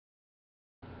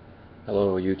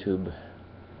Hello YouTube.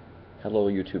 Hello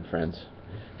YouTube friends.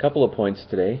 A couple of points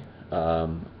today. I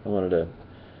wanted to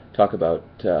talk about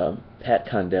Pat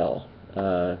Condell,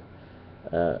 a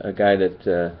guy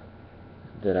that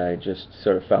I just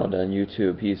sort of found on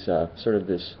YouTube. He's sort of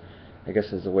this, I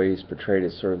guess is the way he's portrayed,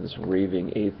 as sort of this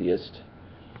raving atheist.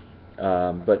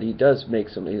 But he does make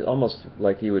some. He's almost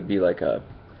like he would be like a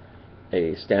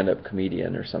stand-up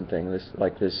comedian or something.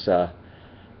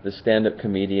 This stand-up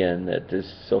comedian that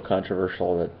is so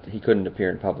controversial that he couldn't appear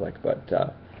in public, but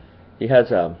he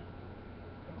has a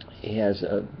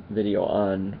video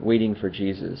on waiting for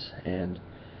Jesus, and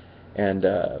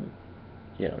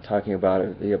talking about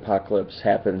it, the apocalypse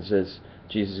happens as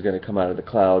Jesus is going to come out of the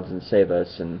clouds and save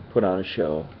us and put on a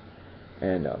show.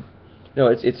 And no,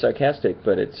 it's sarcastic,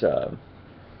 but it's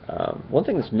one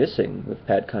thing that's missing with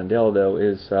Pat Condell though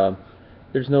is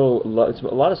there's no it's a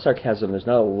lot of sarcasm. There's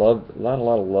not a lot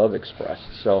of love expressed.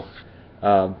 So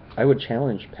I would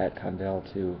challenge Pat Condell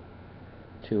to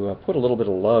put a little bit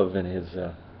of love in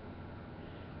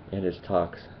his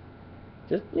talks.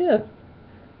 Just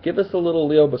give us a little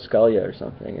Leo Buscaglia or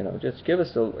something. Just give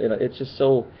us a it's just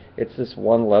so it's this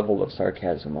one level of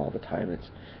sarcasm all the time. It's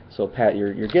so Pat,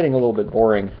 you're getting a little bit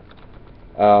boring.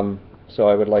 So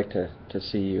I would like to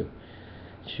see you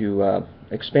to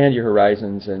expand your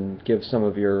horizons and give some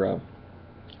of your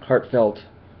heartfelt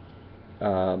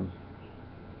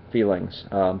feelings.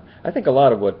 I think a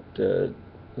lot of what the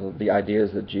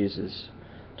ideas that Jesus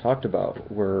talked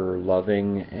about were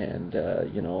loving and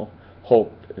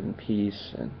hope and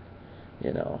peace, and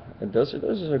and those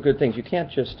are good things. You can't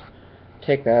just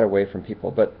take that away from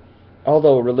people. But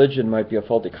although religion might be a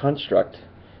faulty construct,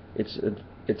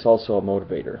 it's also a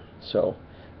motivator. So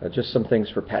just some things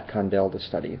for Pat Condell to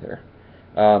study there.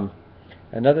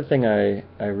 Another thing I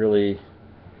really,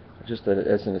 just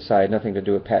as an aside, nothing to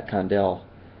do with Pat Condell,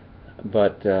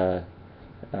 but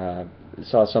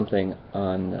saw something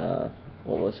on,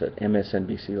 what was it,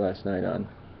 MSNBC last night on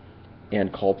Ann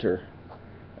Coulter,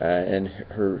 and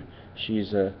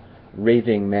she's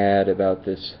raving mad about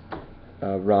this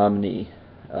Romney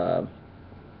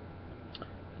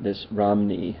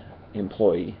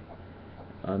employee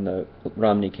on the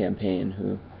Romney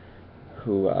campaign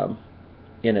who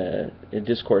in a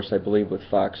discourse, I believe, with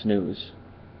Fox News,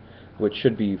 which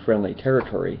should be friendly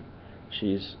territory,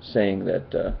 she's saying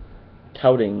that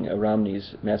touting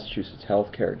Romney's Massachusetts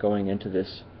health care, going into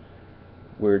this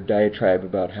weird diatribe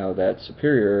about how that's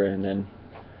superior, and then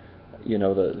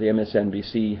the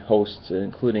MSNBC hosts,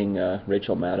 including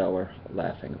Rachel Maddow, are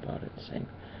laughing about it, saying,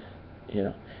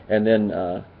 and then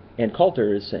Ann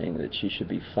Coulter is saying that she should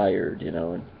be fired,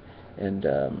 and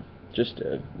just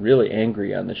really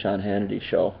angry on the Sean Hannity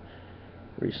show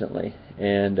recently,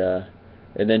 and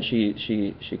then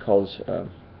she calls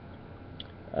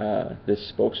this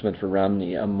spokesman for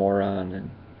Romney a moron,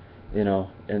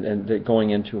 and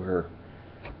going into her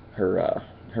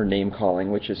name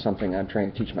calling, which is something I'm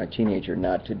trying to teach my teenager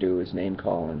not to do, is name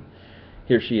call. And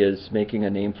here she is making a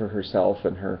name for herself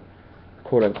and her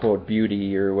quote-unquote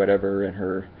beauty or whatever, and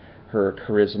her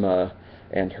charisma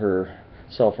and her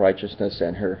self-righteousness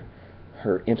and her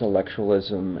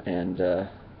intellectualism, and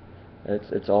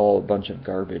it's all a bunch of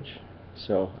garbage.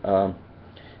 So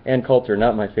Ann Coulter,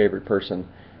 not my favorite person,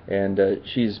 and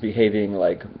she's behaving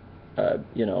like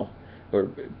or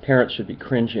parents should be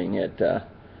cringing at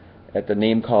the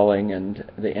name calling and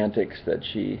the antics that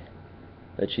she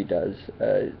does.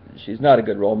 She's not a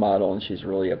good role model, and she's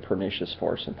really a pernicious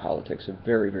force in politics. A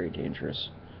very, very dangerous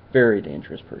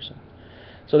person.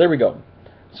 So there we go.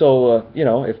 So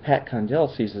if Pat Condell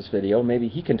sees this video, maybe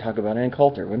he can talk about Ann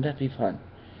Coulter. Wouldn't that be fun?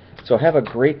 So have a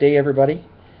great day, everybody.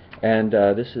 And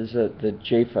this is the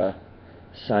JAFA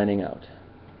signing out.